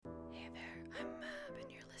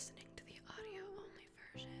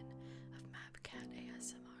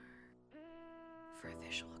for a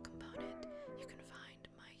visual component, you can find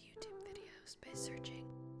my YouTube videos by searching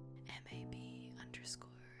MAB_.